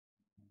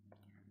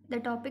The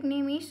topic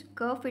name is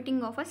curve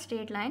fitting of a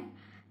straight line.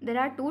 There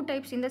are two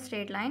types in the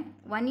straight line.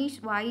 One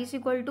is y is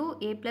equal to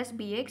a plus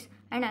bx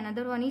and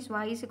another one is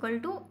y is equal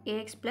to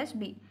ax plus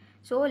b.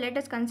 So let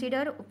us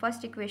consider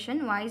first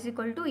equation y is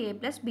equal to a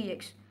plus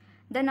bx.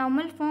 The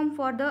normal form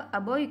for the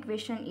above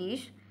equation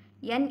is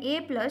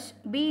na plus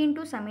b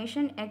into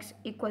summation x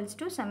equals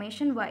to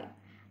summation y,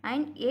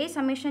 and a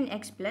summation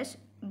x plus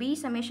b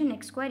summation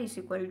x square is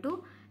equal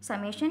to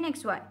summation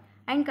xy.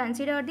 And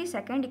consider the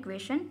second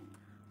equation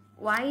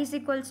y is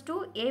equals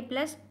to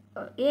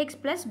ax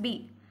plus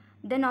b.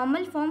 The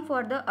normal form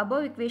for the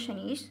above equation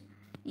is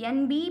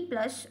nb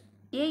plus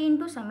a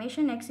into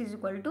summation x is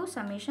equal to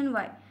summation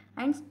y,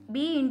 and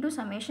b into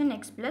summation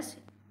x plus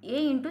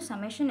a into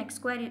summation x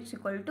square is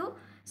equal to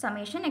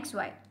summation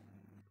xy.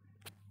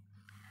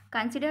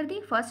 Consider the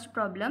first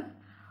problem.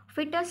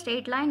 Fit a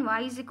straight line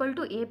y is equal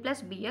to a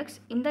plus bx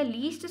in the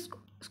least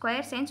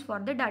square sense for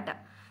the data.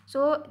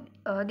 So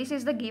this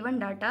is the given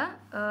data.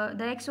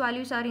 The x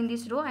values are in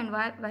this row and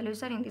y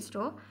values are in this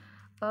row.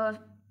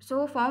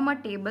 So form a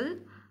table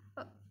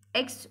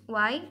x,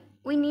 y.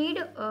 We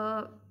need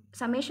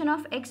summation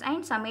of x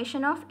and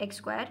summation of x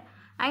square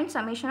and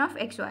summation of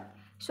xy.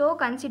 So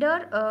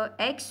consider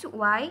x,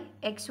 y,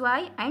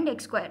 xy and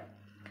x square.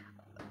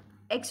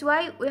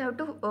 Xy we have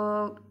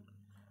to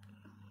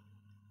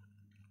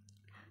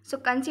so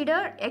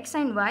consider x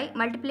and y.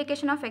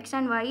 Multiplication of x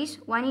and y is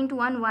 1 into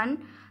 1 1,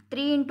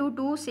 3 into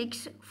 2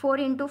 6, 4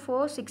 into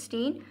 4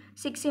 16,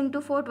 6 into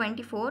 4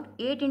 24,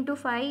 8 into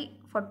 5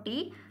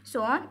 40,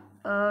 so on.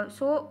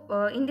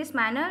 In this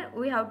manner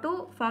we have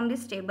to form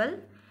this table,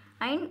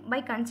 and by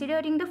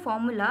considering the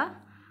formula,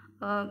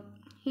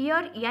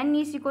 here n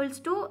is equals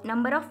to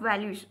number of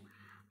values.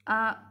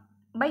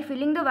 By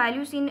filling the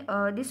values in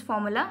this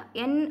formula,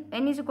 n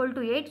is equal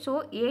to 8,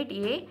 so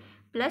 8a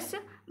plus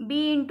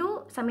b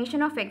into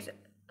summation of x.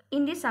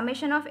 In this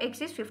summation of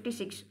x is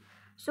 56,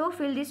 so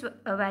fill this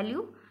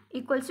value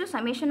equals to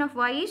summation of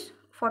y is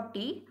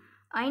 40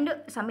 and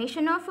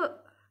summation of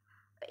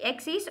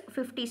x is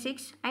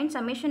 56 and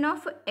summation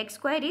of x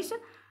square is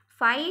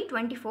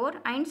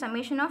 524 and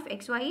summation of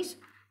xy is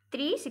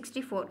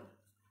 364.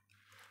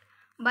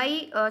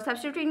 By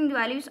substituting the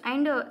values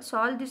and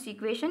solve this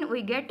equation,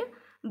 we get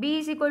b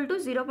is equal to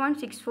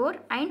 0.64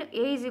 and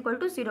a is equal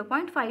to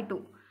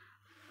 0.52.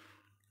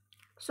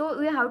 So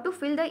we have to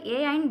fill the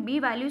a and b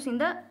values in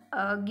the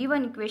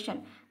given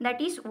equation,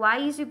 that is y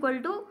is equal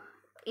to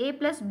a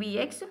plus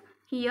bx.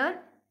 Here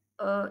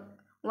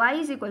y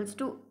is equals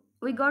to,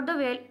 we got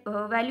the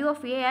value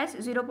of a as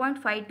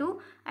 0.52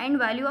 and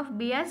value of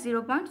b as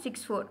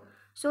 0.64.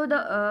 So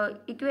the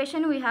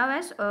equation we have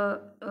as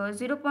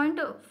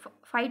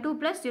 0.52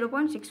 plus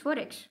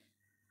 0.64x.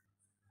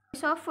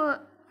 Of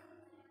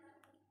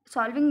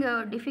solving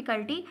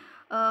difficulty,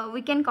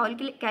 we can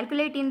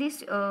calculate in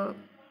this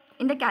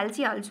in the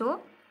calci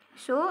also.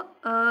 So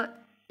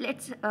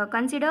let's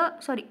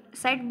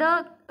set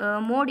the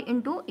mode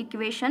into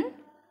equation.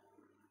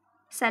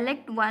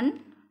 Select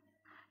 1.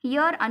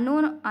 Here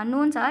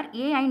unknowns are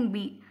a and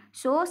b,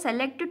 so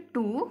select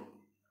 2.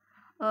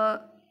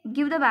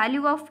 Give the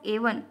value of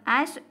a1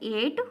 as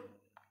 8,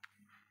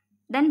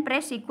 then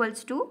press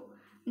equals to,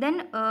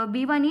 then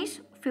b1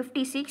 is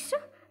 56,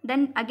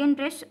 then again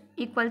press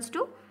equals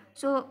to.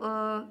 So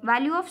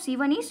value of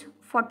c1 is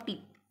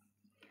 40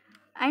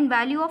 and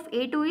value of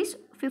a2 is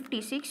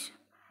 56,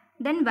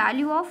 then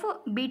value of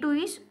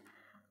b2 is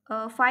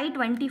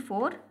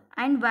 524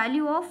 and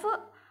value of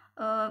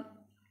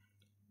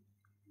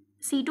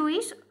c2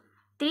 is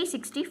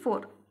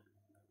 364.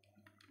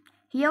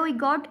 Here we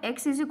got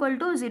x is equal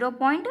to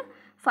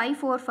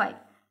 0.545.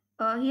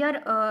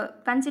 Here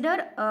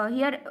consider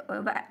here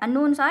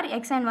unknowns are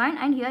x and y,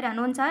 and here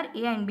unknowns are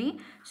a and b.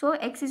 So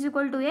x is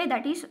equal to a,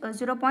 that is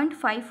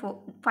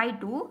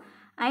 0.52,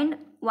 and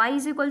y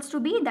is equals to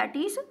b, that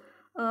is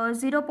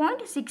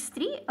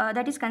 0.63,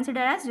 that is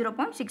considered as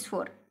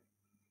 0.64.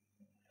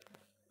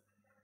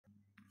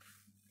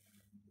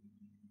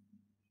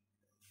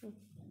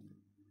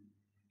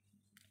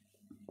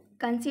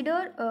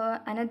 Consider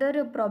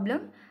another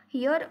problem.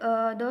 Here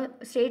the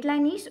straight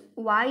line is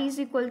y is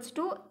equals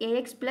to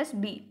ax plus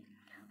b.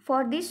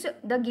 For this,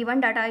 the given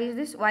data is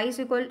this: y is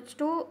equals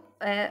to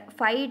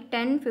 5,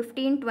 10,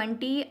 15,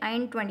 20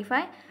 and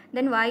 25.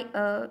 Then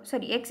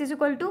x is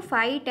equal to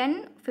 5,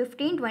 10,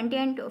 15, 20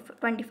 and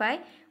 25.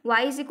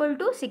 Y is equal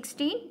to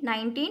 16,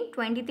 19,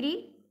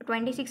 23,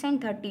 26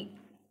 and 30.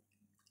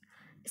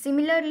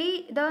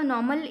 Similarly, the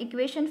normal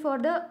equation for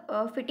the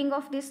fitting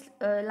of this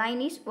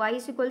line is y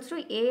is equals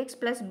to ax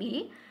plus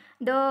b.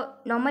 The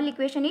normal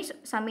equation is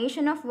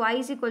summation of y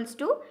is equals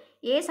to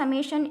a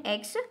summation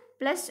x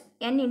plus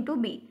n into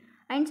b,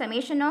 and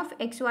summation of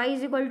xy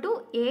is equal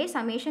to a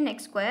summation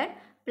x square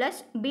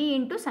plus b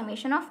into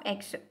summation of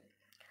x.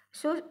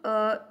 So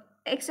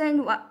x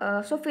and y,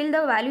 so fill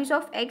the values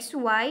of x,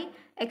 y,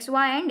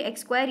 xy and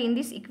x square in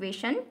this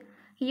equation.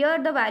 Here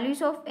the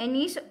values of n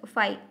is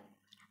 5.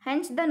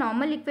 Hence the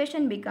normal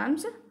equation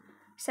becomes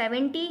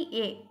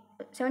 75a,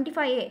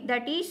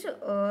 that is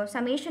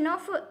summation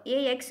of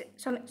ax,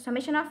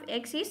 summation of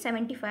x is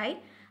 75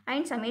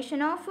 and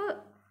summation of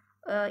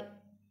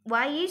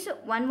y is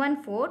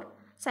 114,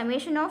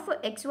 summation of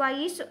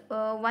xy is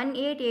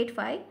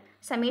 1885,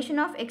 summation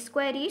of x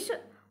square is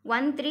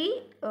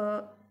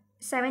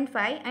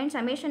 1375, and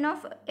summation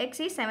of x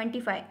is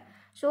 75.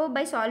 So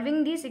by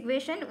solving this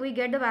equation, we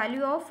get the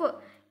value of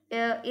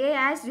a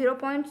as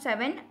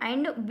 0.7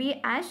 and b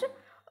as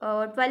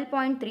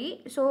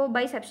 12.3. So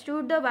by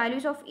substitute the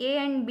values of a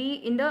and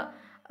b in the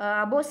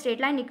above straight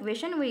line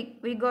equation,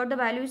 we got the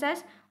values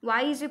as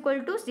y is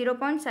equal to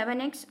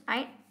 0.7x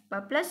and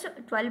plus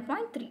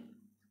 12.3.